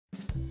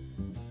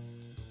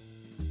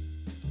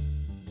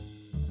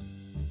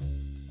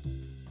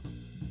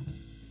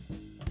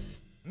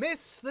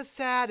Missed the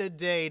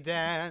Saturday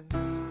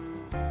dance,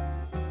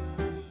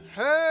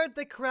 heard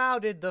they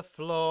crowded the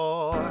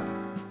floor,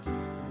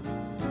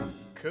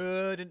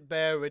 couldn't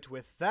bear it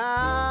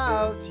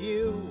without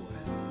you,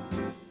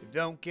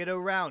 don't get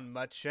around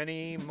much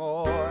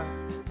anymore.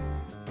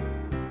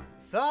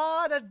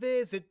 Thought I'd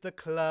visit the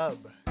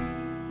club,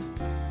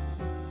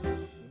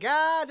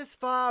 got as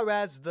far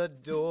as the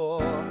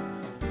door,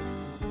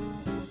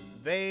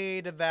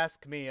 they'd have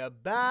asked me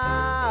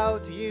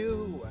about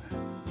you,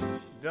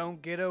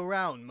 don't get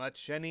around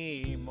much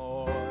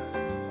anymore.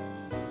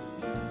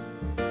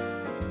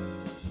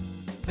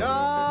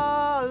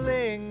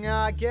 Darling,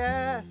 I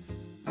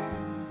guess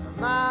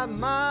my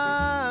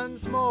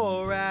mind's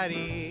more at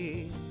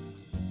ease,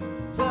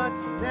 but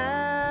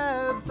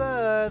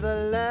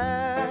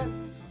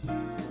nevertheless,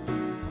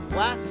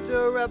 why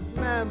stir up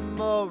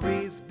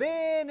memories?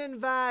 Been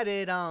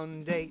invited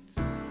on dates,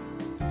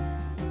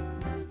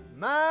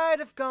 might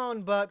have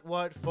gone, but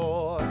what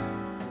for?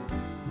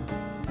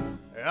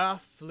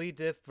 Awfully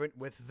different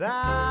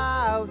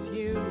without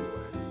you,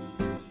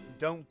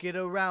 don't get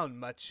around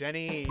much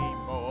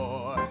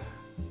anymore.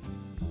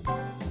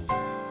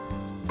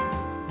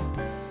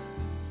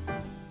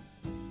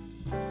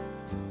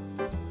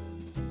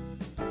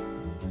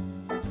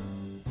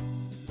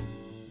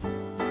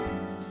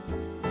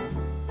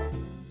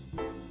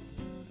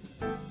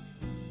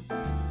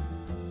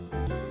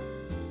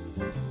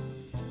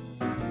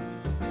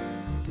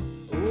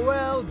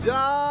 Well,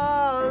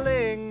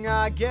 darling,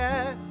 I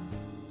guess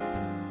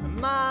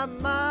my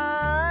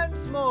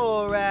mind's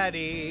more at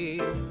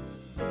ease,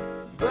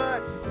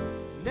 but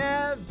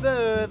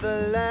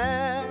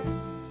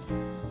nevertheless,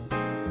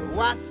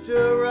 why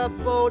stir up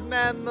old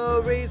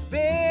memories?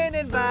 Been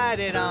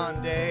invited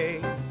on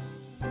dates,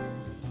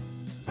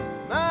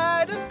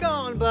 might have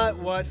gone, but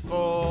what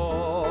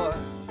for?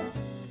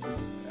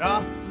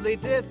 Awfully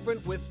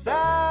different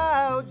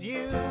without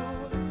you,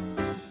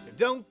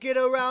 don't get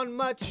around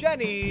much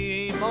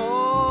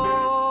anymore.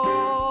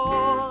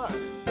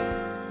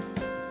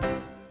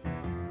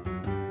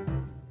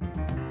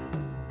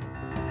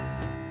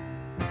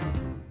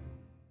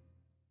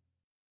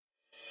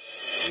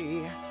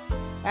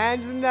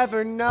 And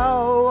never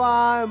know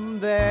I'm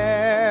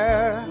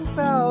there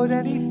about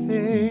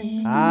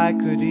anything. I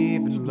could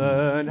even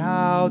learn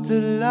how to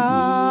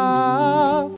love.